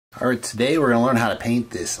All right, today we're gonna learn how to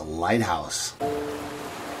paint this lighthouse.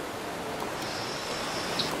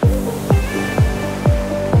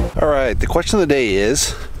 All right, the question of the day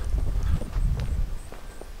is,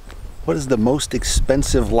 what is the most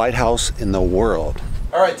expensive lighthouse in the world?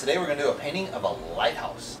 All right, today we're gonna do a painting of a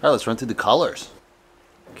lighthouse. All right, let's run through the colors.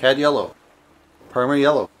 Cad yellow, primary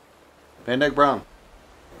yellow, Van Dyke brown,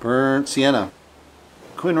 burnt sienna,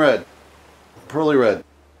 quin red, pearly red,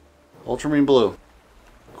 ultramarine blue,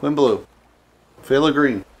 quin blue, phthalo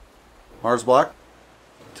green, Mars black,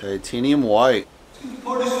 titanium white.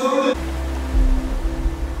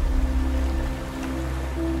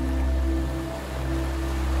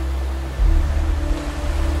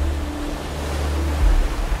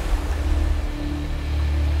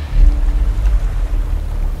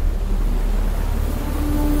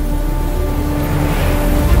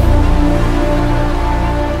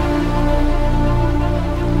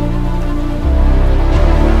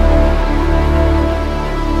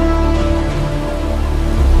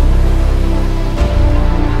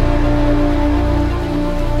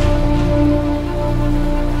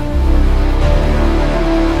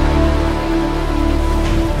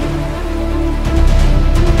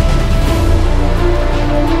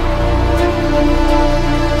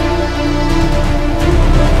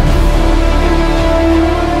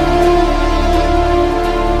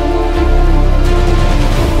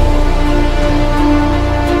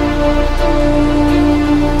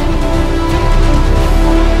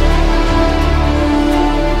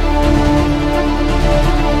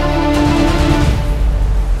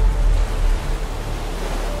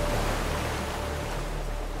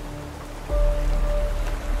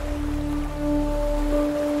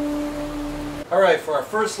 Alright, for our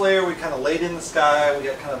first layer we kind of laid in the sky. We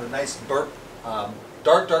got kind of a nice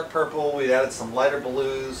dark purple. We added some lighter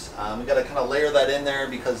blues. We got to kind of layer that in there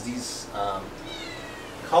because these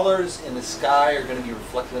colors in the sky are going to be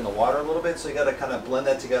reflected in the water a little bit, so you got to kind of blend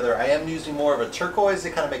that together. I am using more of a turquoise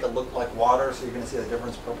to kind of make it look like water, so you're going to see the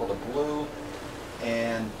difference purple to blue.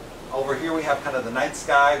 And over here we have kind of the night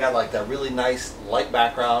sky. Got like that really nice light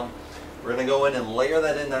background. We're going to go in and layer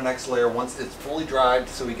that in our next layer once it's fully dried,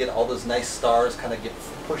 so we get all those nice stars kind of get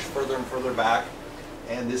pushed further and further back.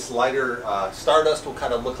 And this lighter stardust will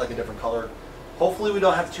kind of look like a different color. Hopefully we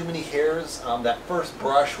don't have too many hairs. That first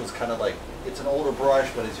brush was kind of like, it's an older brush,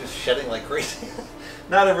 but it's just shedding like crazy.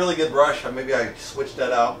 Not a really good brush. Maybe I switched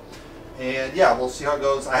that out. And yeah, we'll see how it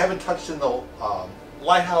goes. I haven't touched in the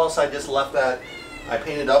lighthouse. I just left that. I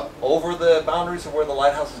painted up over the boundaries of where the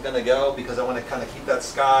lighthouse is going to go because I want to kind of keep that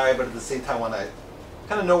sky, but at the same time I want to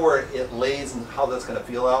kind of know where it lays and how that's going to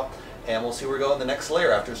feel out. And we'll see where we go in the next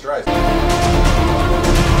layer after it's dry.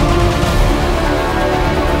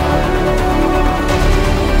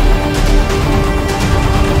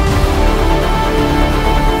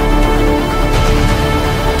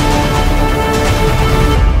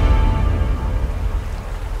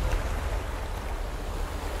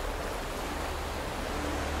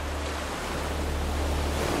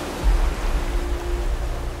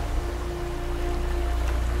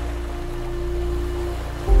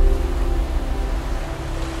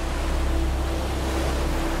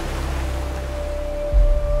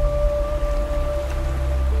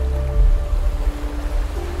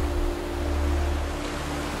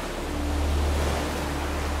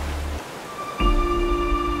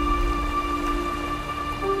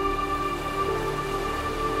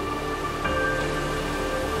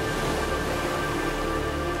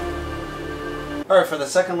 Alright, for the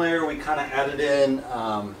second layer we kind of added in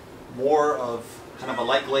more of kind of a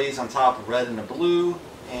light glaze on top of red and a blue,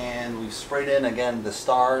 and we've sprayed in again the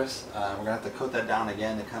stars. We're going to have to coat that down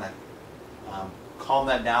again to kind of calm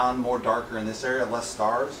that down, more darker in this area, less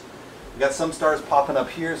stars. We've got some stars popping up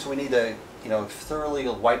here, so we need to thoroughly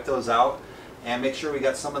wipe those out and make sure we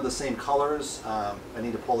got some of the same colors. I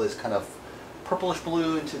need to pull this kind of purplish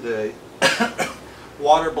blue into the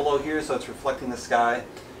water below here so it's reflecting the sky.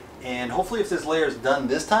 And hopefully if this layer is done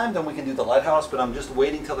this time, then we can do the lighthouse, but I'm just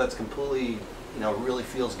waiting till that's completely, really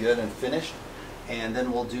feels good and finished, and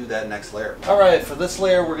then we'll do that next layer. Alright, for this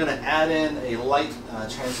layer we're going to add in a light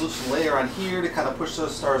translucent layer on here to kind of push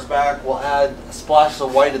those stars back. We'll add a splash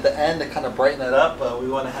of white at the end to kind of brighten it up. We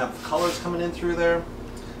want to have colors coming in through there.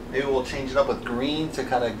 Maybe we'll change it up with green to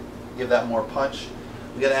kind of give that more punch.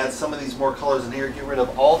 We got to add some of these more colors in here, get rid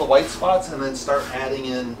of all the white spots, and then start adding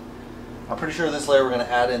in. I'm pretty sure this layer we're going to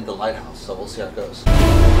add in the lighthouse, so we'll see how it goes.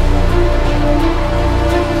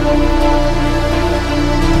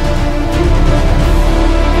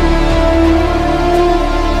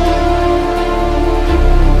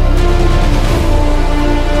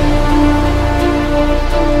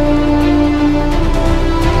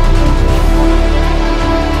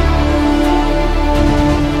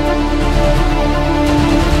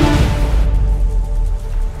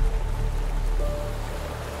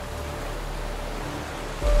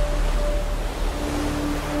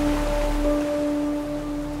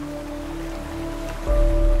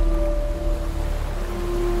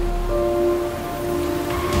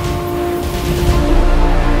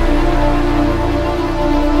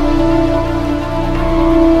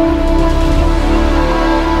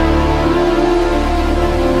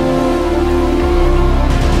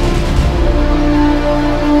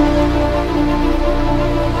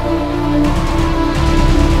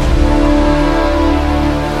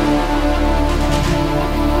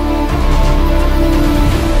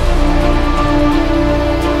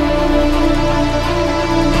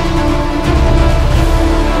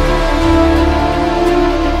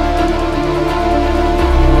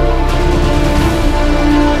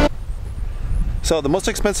 So the most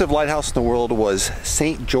expensive lighthouse in the world was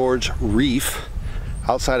St. George Reef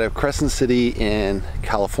outside of Crescent City in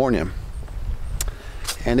California.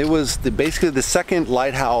 And it was basically the second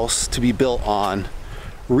lighthouse to be built on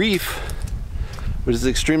reef, which is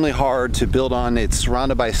extremely hard to build on. It's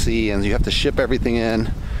surrounded by sea and you have to ship everything in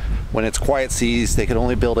when it's quiet seas. They could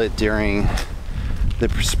only build it during the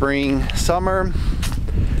spring, summer,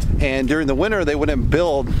 and during the winter they wouldn't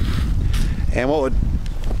build. And what would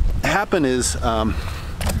happen is the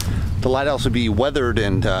lighthouse would be weathered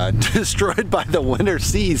and destroyed by the winter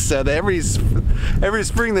seas. So every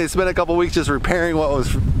spring they spent a couple weeks just repairing what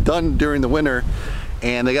was done during the winter,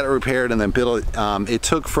 and they got it repaired and then built it. It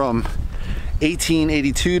took from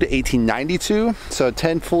 1882 to 1892, so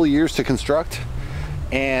 10 full years to construct,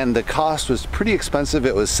 and the cost was pretty expensive.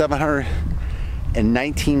 It was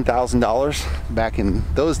 $719,000 back in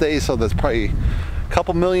those days, so that's probably a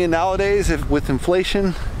couple million nowadays with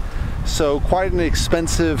inflation. So quite an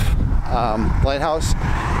expensive lighthouse.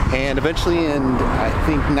 And eventually in, I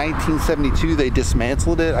think, 1972 they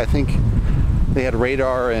dismantled it. I think they had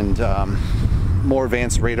radar and more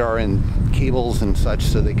advanced radar and cables and such,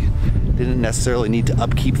 so they didn't necessarily need to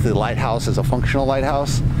upkeep the lighthouse as a functional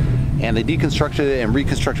lighthouse. And they deconstructed it and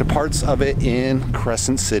reconstructed parts of it in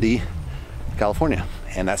Crescent City, California.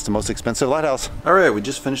 And that's the most expensive lighthouse. All right, we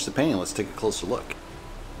just finished the painting. Let's take a closer look.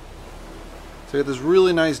 So we got this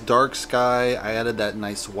really nice dark sky. I added that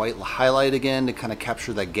nice white highlight again to kind of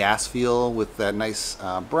capture that gas feel with that nice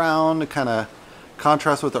brown to kind of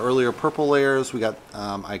contrast with the earlier purple layers. We got,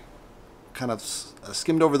 I kind of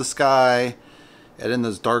skimmed over the sky, add in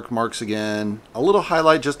those dark marks again. A little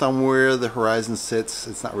highlight just on where the horizon sits.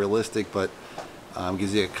 It's not realistic, but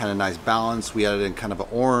gives you a kind of nice balance. We added in kind of an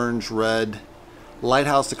orange, red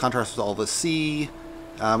lighthouse to contrast with all the sea.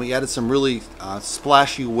 We added some really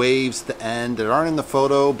splashy waves at the end that aren't in the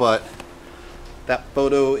photo, but that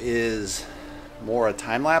photo is more a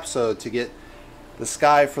time lapse. So to get the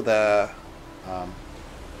sky for the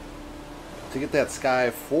to get that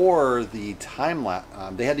sky for the time lapse,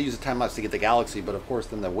 they had to use a time lapse to get the galaxy, but of course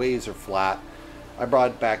then the waves are flat. I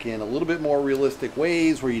brought back in a little bit more realistic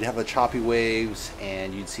waves where you'd have the choppy waves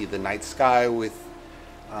and you'd see the night sky with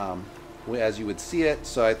as you would see it.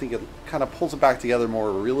 So I think it kind of pulls it back together,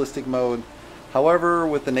 more realistic mode. However,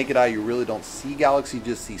 with the naked eye you really don't see galaxy, you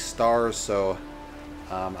just see stars. So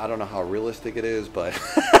I don't know how realistic it is, but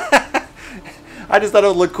I just thought it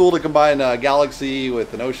would look cool to combine a galaxy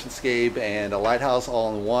with an oceanscape and a lighthouse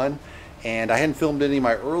all in one. And I hadn't filmed any of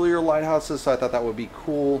my earlier lighthouses, so I thought that would be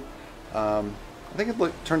cool. I think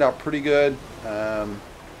it turned out pretty good.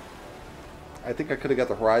 I think I could have got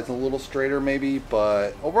the horizon a little straighter maybe,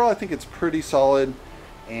 but overall I think it's pretty solid.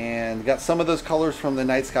 And got some of those colors from the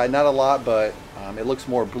night sky, not a lot, but it looks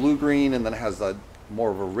more blue-green, and then it has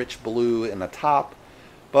more of a rich blue in the top.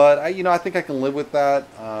 But I think I can live with that.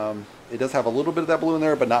 It does have a little bit of that blue in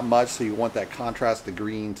there, but not much, so you want that contrast, the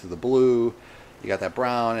green to the blue. You got that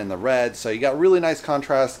brown and the red, so you got really nice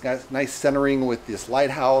contrast, got nice centering with this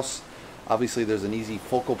lighthouse. Obviously there's an easy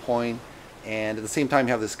focal point, and at the same time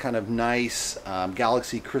you have this kind of nice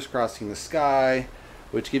galaxy crisscrossing the sky,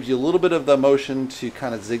 which gives you a little bit of the motion to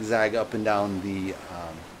kind of zigzag up and down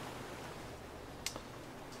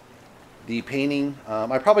the painting.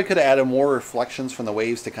 I probably could have added more reflections from the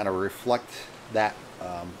waves to kind of reflect that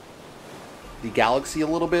the galaxy a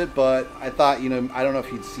little bit, but I thought, I don't know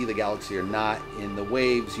if you'd see the galaxy or not in the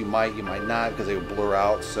waves. You might not, because they would blur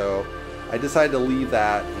out. So I decided to leave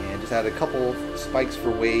that and just add a couple spikes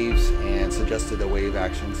for waves and suggested the wave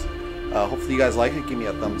actions. Hopefully you guys like it. Give me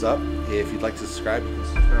a thumbs up. If you'd like to subscribe, you can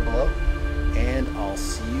subscribe below. And I'll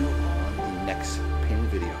see you on the next painting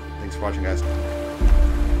video. Thanks for watching, guys.